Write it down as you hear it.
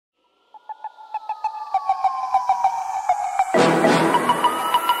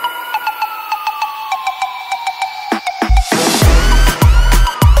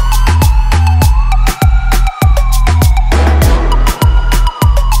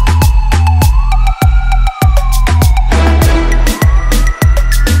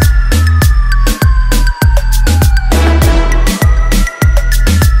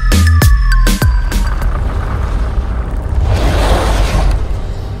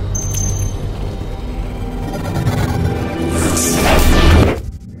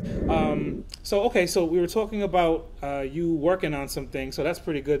So okay, so we were talking about you working on some things. So that's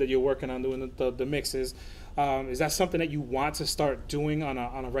pretty good that you're working on doing the mixes. Is that something that you want to start doing on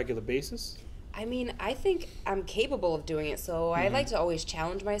a regular basis? I mean, I think I'm capable of doing it, so I like to always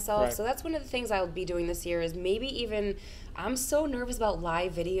challenge myself. Right. So that's one of the things I'll be doing this year is maybe even I'm so nervous about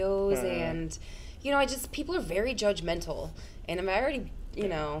live videos and I just people are very judgmental and I'm already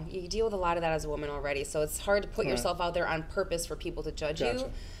you deal with a lot of that as a woman already, so it's hard to put yourself out there on purpose for people to judge you.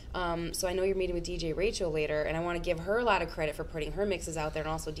 So I know you're meeting with DJ Rachel later, and I want to give her a lot of credit for putting her mixes out there, and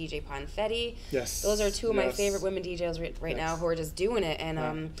also DJ Ponfetti. Yes. Those are two of my favorite women DJs right now who are just doing it,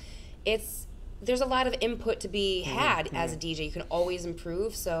 and there's a lot of input to be had as a DJ. You can always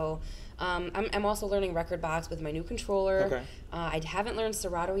improve. So I'm also learning record box with my new controller. Okay. I haven't learned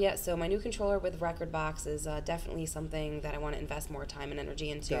Serato yet, so my new controller with record box is definitely something that I want to invest more time and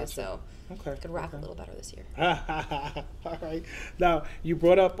energy into. Gotcha. So okay. could rock a little better this year. All right. Now you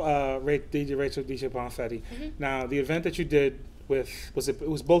brought up DJ Rachel, DJ Bonfetti. Now the event that you did with it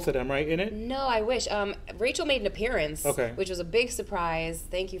was both of them, right? In it? No, I wish. Rachel made an appearance, okay, which was a big surprise.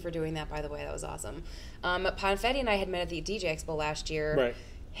 Thank you for doing that, by the way. That was awesome. Ponfetti and I had met at the DJ Expo last year. Right.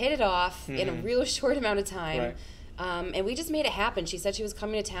 Hit it off in a real short amount of time. Right. And we just made it happen. She said she was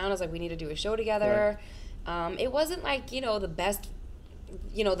coming to town. I was like, we need to do a show together. Right. It wasn't like, the best,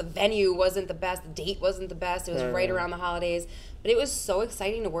 the venue wasn't the best, the date wasn't the best. It was right around the holidays. But it was so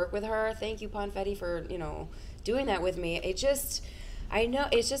exciting to work with her. Thank you, Ponfetti, for, doing that with me. I know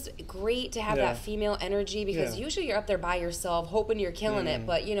it's just great to have that female energy because usually you're up there by yourself hoping you're killing it.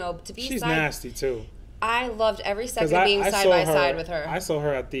 But, to be she's nasty, too. I loved every second of being side by side with her. I saw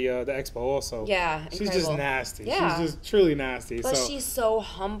her at the expo also. Yeah, she's incredible. Just nasty. Yeah. She's just truly nasty. But she's so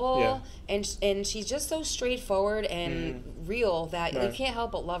humble and she's just so straightforward and real that you can't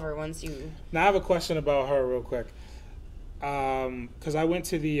help but love her once you. Now I have a question about her real quick. Because I went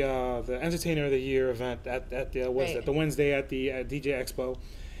to the Entertainer of the Year event at the Wednesday at the DJ Expo,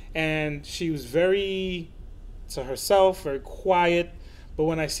 and she was very to herself, very quiet. But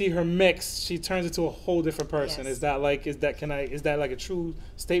when I see her mix, she turns into a whole different person. Yes. Is that like a true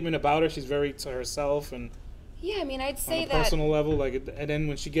statement about her? She's very to herself and yeah. I mean, I'd say on a personal level, like, and then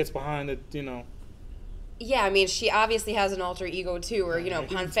when she gets behind it, Yeah, I mean, she obviously has an alter ego too, where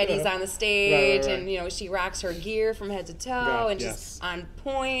Ponfetti's on the stage, and she rocks her gear from head to toe, and just on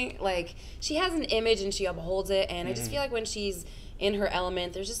point. Like she has an image and she upholds it, and I just feel like when she's in her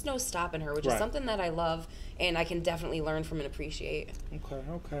element, there's just no stopping her, which is something that I love and I can definitely learn from and appreciate.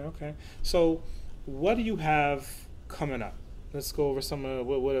 Okay. So, what do you have coming up? Let's go over some of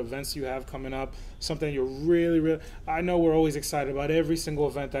what events you have coming up. Something you're really. I know we're always excited about every single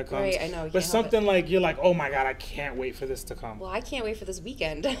event that comes. Right, I know. But something like you're like, oh my God, I can't wait for this to come. Well, I can't wait for this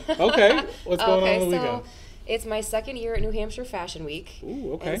weekend. Okay, what's going on the weekend? It's my second year at New Hampshire Fashion Week.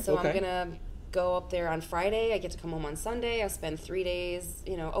 Ooh, okay. And so I'm gonna go up there on Friday. I get to come home on Sunday. I'll spend 3 days,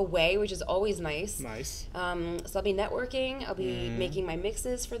 away, which is always nice. Nice. So I'll be networking. I'll be making my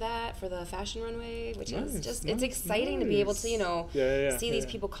mixes for the fashion runway, which is just it's exciting to be able to see these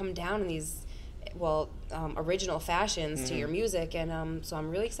people come down in these original fashions to your music, and so I'm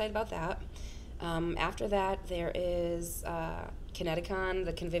really excited about that. After that, there is Kineticon,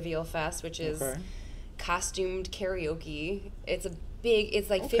 the Convivial Fest, which is costumed karaoke. It's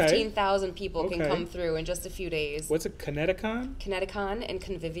like 15,000 people can come through in just a few days. What's a Kineticon? Kineticon and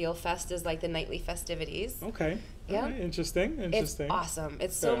Convivial Fest is like the nightly festivities. Okay. Yeah. Right. Interesting. It's awesome.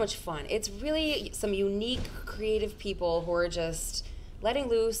 It's so much fun. It's really some unique, creative people who are just letting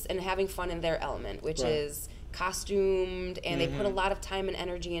loose and having fun in their element, which is costumed, and they put a lot of time and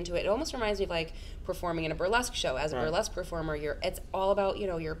energy into it. It almost reminds me of like performing in a burlesque show. As a burlesque performer, it's all about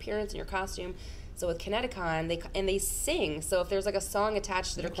your appearance and your costume. So with Kineticon, they sing. So if there's like a song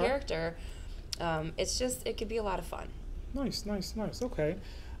attached to their character, it could be a lot of fun. Nice. Okay.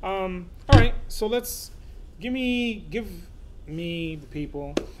 All right. So give me the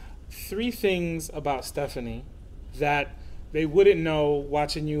people 3 things about Stephanie that they wouldn't know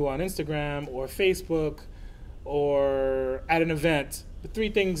watching you on Instagram or Facebook or at an event. The 3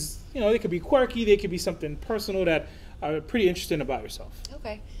 things, they could be quirky, they could be something personal that are pretty interesting about yourself.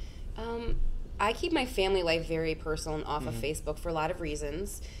 Okay. I keep my family life very personal and off of Facebook for a lot of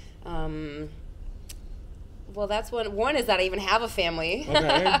reasons. Well, that's one. One is that I even have a family.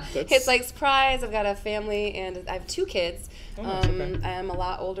 Okay, it's like, surprise, I've got a family, and I have 2 kids. I am a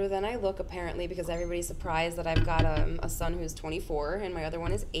lot older than I look, apparently, because everybody's surprised that I've got a son who's 24, and my other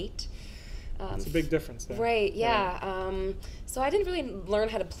one is 8. It's a big difference there. Right, yeah. So I didn't really learn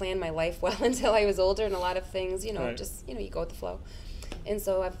how to plan my life well until I was older, and a lot of things, you go with the flow. And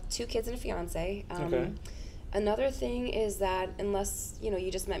so I have 2 kids and a fiance. Another thing is that unless,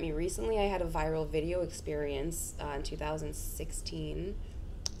 you just met me recently, I had a viral video experience in 2016.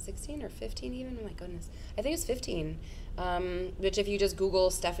 16 or 15 even? Oh my goodness. I think it's 15. Which if you just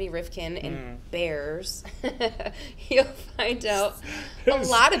Google Stephanie Rifkin and bears, you'll find out a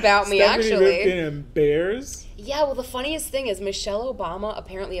lot about me, Stephanie actually. Rifkin and bears? Yeah, well, the funniest thing is Michelle Obama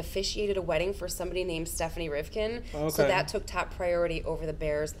apparently officiated a wedding for somebody named Stephanie Rifkin. Okay. So that took top priority over the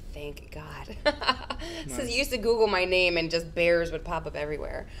bears. Thank God. Nice. So you used to Google my name and just bears would pop up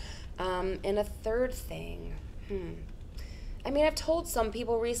everywhere. And a third thing. I mean, I've told some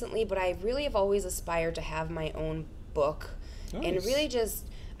people recently, but I really have always aspired to have my own book. Nice. And really just,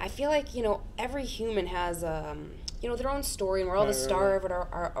 I feel like, every human has, their own story, and we're all the star of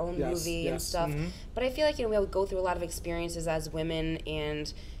our own movie and stuff. Mm-hmm. But I feel like, we all go through a lot of experiences as women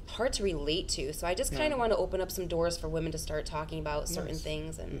and hard to relate to. So I just kind of want to open up some doors for women to start talking about certain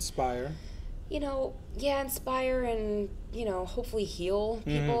things. And inspire. Inspire and, hopefully heal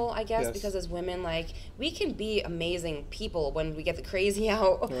people, I guess, because as women, we can be amazing people when we get the crazy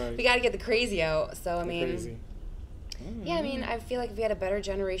out. Right. We got to get the crazy out. So, I mean, I feel like if we had a better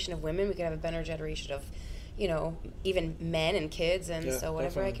generation of women, we could have a better generation of, even men and kids. And so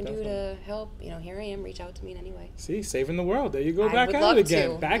whatever I can do to help, here I am, reach out to me in any way. See, saving the world. There you go, back at it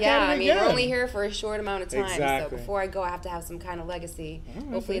again. Back at it again. We're only here for a short amount of time. Exactly. So before I go, I have to have some kind of legacy.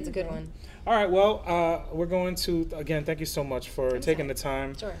 Hopefully it's a good one. All right, well, we're going to, again, thank you so much for taking the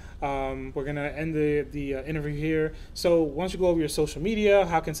time. Sure. We're going to end the interview here. So why don't you go over your social media,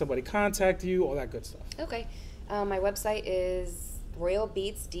 how can somebody contact you, all that good stuff. Okay. My website is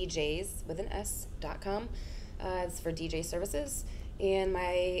royalbeatsdjs.com. It's for DJ services. And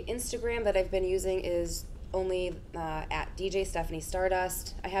my Instagram that I've been using is only at DJ Stephanie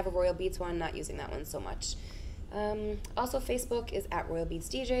Stardust. I have a Royal Beats one, not using that one so much. Also, Facebook is at Royal Beats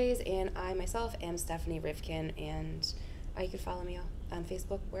DJs, and I myself am Stephanie Rifkin, and you can follow me on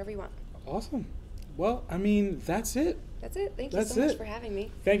Facebook wherever you want. Awesome. Well, that's it. That's it. Thank you so much for having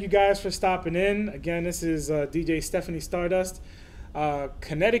me. Thank you guys for stopping in. Again, this is DJ Stephanie Stardust,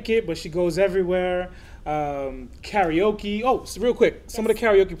 Connecticut, but she goes everywhere. Karaoke. Oh, so real quick, some of the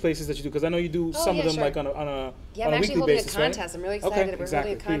karaoke places that you do, because I know you do some of them on a I'm on a actually weekly holding basis, a contest. right? I'm really excited. We're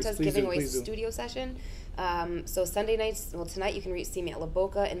holding a contest giving away a studio session. So Sunday nights, tonight you can see me at La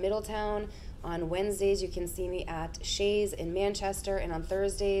Boca in Middletown. On Wednesdays, you can see me at Shays in Manchester. And on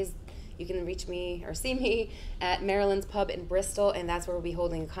Thursdays, you can reach me or see me at Maryland's Pub in Bristol. And that's where we'll be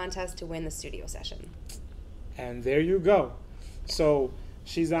holding a contest to win the studio session. And there you go. So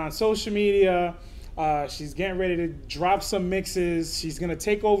she's on social media. She's getting ready to drop some mixes. She's going to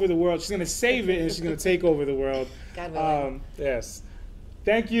take over the world. She's going to save it, and she's going to take over the world. God willing. Yes.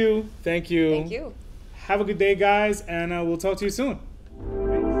 Thank you. Thank you. Thank you. Have a good day, guys, and we'll talk to you soon.